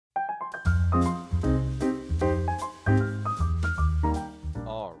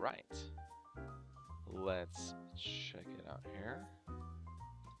let's check it out here.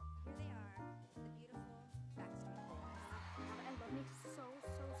 Here they are, the beautiful backstone boys. I love Nick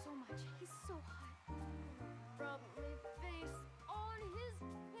so much. He's so hot. Rub my face on his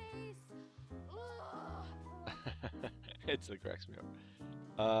face. Ugh. It still cracks me up.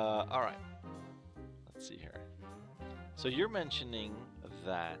 Alright. Let's see here. So you're mentioning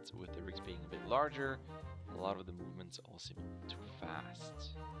that with the rigs being a bit larger, a lot of the movements all seem too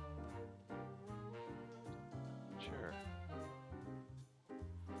fast. Sure.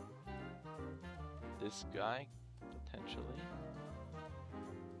 This guy, potentially.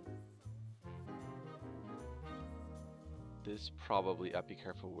 This probably, I'd be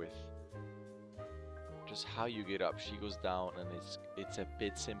careful with just how you get up. She goes down and it's a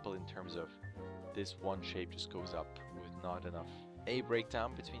bit simple in terms of this one shape just goes up with not enough a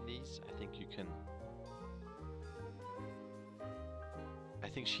breakdown between these. I think you can... I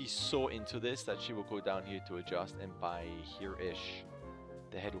think she's so into this that she will go down here to adjust, and by here-ish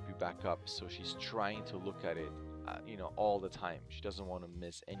the head will be back up, so she's trying to look at it you know, all the time. She doesn't want to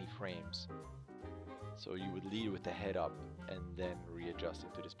miss any frames. So you would lead with the head up and then readjust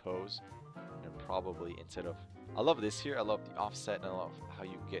into this pose. And probably instead of... I love this here, I love the offset, and I love how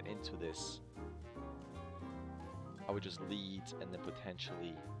you get into this. I would just lead and then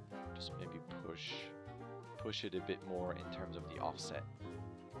potentially just maybe push it a bit more in terms of the offset.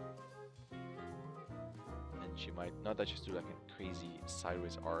 And she might, not that she's doing like a crazy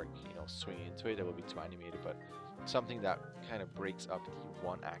sideways arc, you know, swing into it, that will be too animated, but something that kind of breaks up the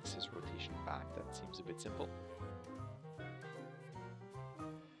one axis rotation back. That seems a bit simple.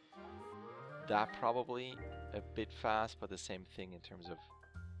 That probably a bit fast, but the same thing in terms of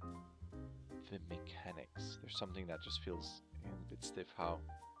the mechanics. There's something that just feels a bit stiff. How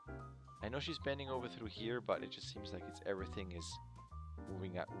I know she's bending over through here, but it just seems like it's everything is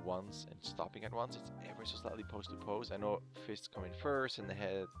moving at once and stopping at once. It's ever so slightly pose to pose. I know fists come in first and the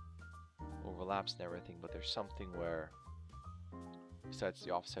head overlaps and everything, but there's something where, besides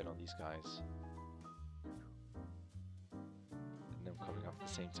the offset on these guys and them coming up at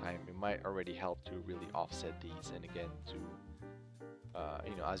the same time, it might already help to really offset these. And again, to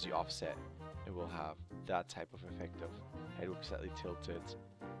you know, as you offset, it will have that type of effect of head will be slightly tilted,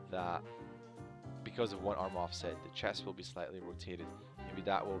 that because of one arm offset the chest will be slightly rotated. Maybe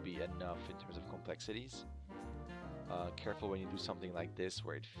that will be enough in terms of complexities. Careful when you do something like this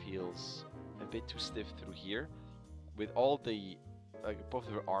where it feels a bit too stiff through here. With all the, like, both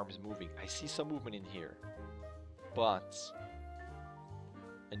of her arms moving, I see some movement in here. But,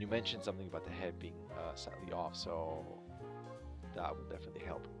 and you mentioned something about the head being slightly off, so that will definitely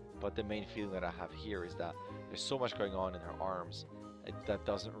help. But the main feeling that I have here is that there's so much going on in her arms that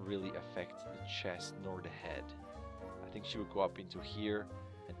doesn't really affect the chest nor the head. I think she would go up into here,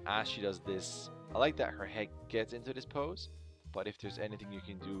 and as she does this, I like that her head gets into this pose, but if there's anything you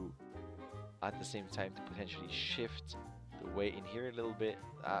can do at the same time to potentially shift the weight in here a little bit,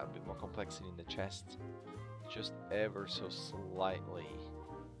 a bit more complexity in the chest, just ever so slightly.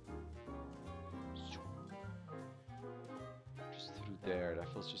 Just through there,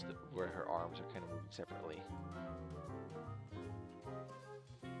 that feels just where her arms are kind of moving separately.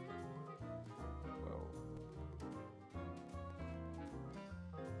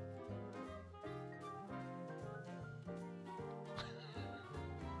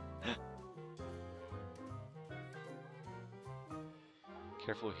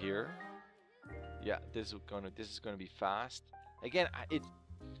 Careful here. Yeah, this is gonna be fast. Again,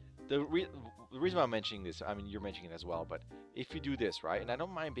 the reason why I'm mentioning this, I mean you're mentioning it as well, but if you do this right, and I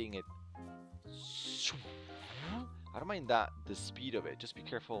don't mind being it, I don't mind that the speed of it. Just be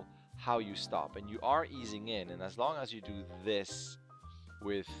careful how you stop, and you are easing in, and as long as you do this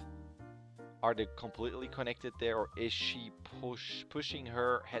with, are they completely connected there, or is she pushing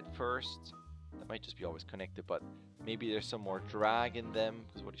her head first? That might just be always connected, but maybe there's some more drag in them,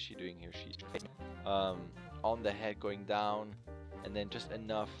 because what is she doing here? She's on the head going down, and then just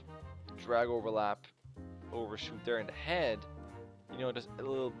enough drag overlap, overshoot there in the head. You know, there's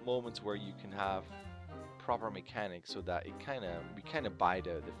little moments where you can have proper mechanics, so that it we kind of buy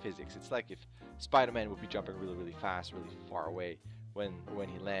the physics. It's like if Spider-Man would be jumping really fast, really far away when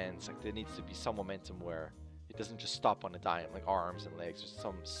he lands. Like there needs to be some momentum where it doesn't just stop on a dime, like arms and legs.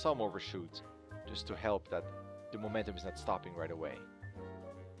 There's some overshoot, just to help that the momentum is not stopping right away.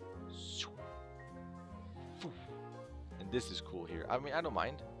 And this is cool here. I mean, I don't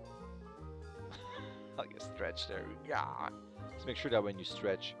mind. I'll get stretched there. Yeah. Just make sure that when you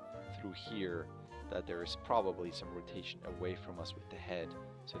stretch through here, that there is probably some rotation away from us with the head,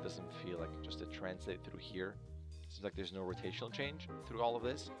 so it doesn't feel like just a translate through here. It seems like there's no rotational change through all of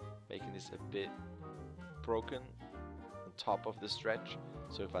this, making this a bit broken on top of the stretch.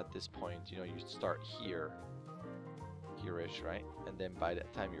 So if at this point, you know, you start here-ish, right? And then by the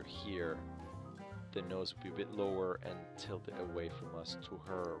time you're here, the nose will be a bit lower and tilted away from us to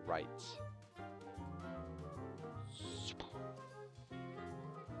her right.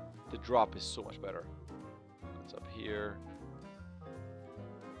 The drop is so much better. It's up here.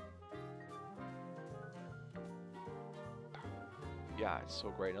 Yeah, it's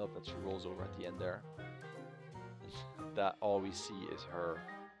so great. I love that she rolls over at the end there. That all we see is her.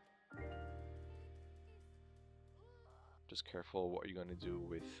 Just careful what you're going to do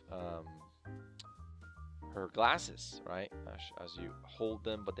with her glasses, right? As you hold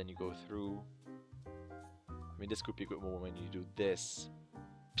them, but then you go through. I mean, this could be a good moment when you do this.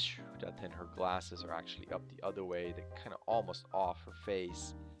 That then her glasses are actually up the other way. They kind of almost off her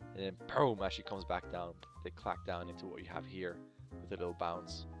face. And then boom, as she comes back down, they clack down into what you have here with a little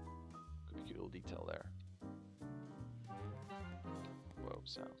bounce. Could be a cute little detail there. Whoa,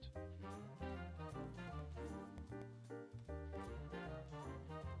 sound.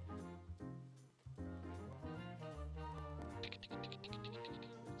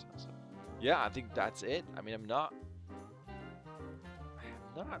 Yeah, I think that's it. I mean, I'm not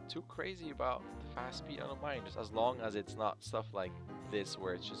too crazy about the fast speed. I don't mind, just as long as it's not stuff like this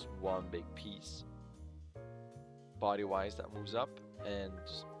where it's just one big piece body-wise that moves up, and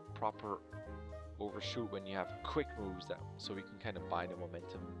just proper overshoot when you have quick moves that so we can kind of buy the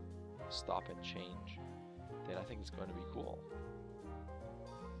momentum, stop and change. Then I think it's going to be cool.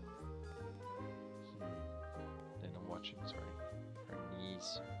 Then I'm watching, sorry, her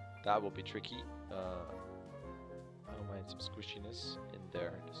knees. That will be tricky. I don't mind some squishiness in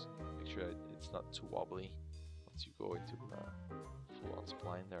there. Just make sure it's not too wobbly once you go into full-on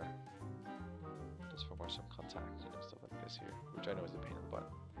spline there. Just for more some contact, you know, stuff like this here, which I know is a pain in the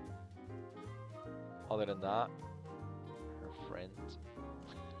butt. Other than that, her friend.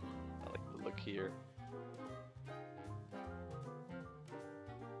 I like the look here.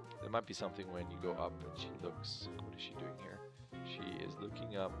 There might be something when you go up and she looks. What is she doing here? She is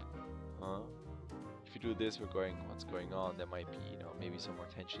looking up. Huh? If you do this, we're going, what's going on? There might be, you know, maybe some more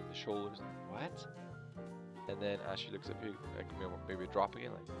tension in the shoulders. What? And then as she looks up here, like maybe drop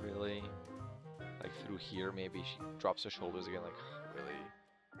again, like really? Like through here, maybe she drops her shoulders again, like really?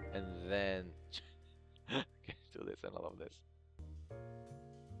 And then do this, and I love this.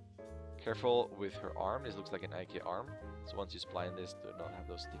 Careful with her arm. This looks like an IK arm. So once you spline this, do not have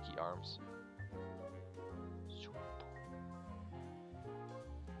those sticky arms.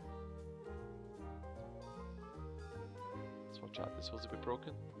 Let's watch out. This was a bit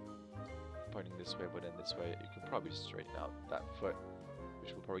broken. Pointing this way, but then this way, you can probably straighten out that foot,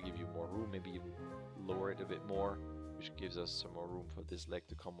 which will probably give you more room. Maybe even lower it a bit more, which gives us some more room for this leg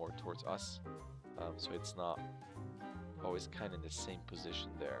to come more towards us. So it's not always kind of in the same position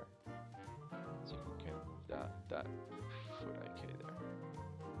there. So you can kind of move that foot IK there.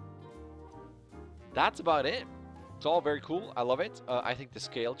 That's about it. It's all very cool. I love it. I think the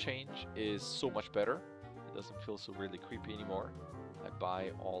scale change is so much better. It doesn't feel so really creepy anymore. I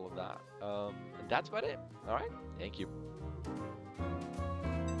buy all of that. And that's about it. All right. Thank you.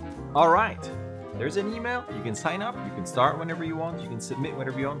 All right. There's an email. You can sign up. You can start whenever you want. You can submit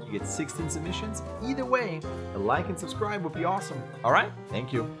whenever you want. You get 16 submissions. Either way, a like and subscribe would be awesome. All right.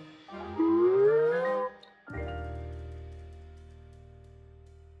 Thank you.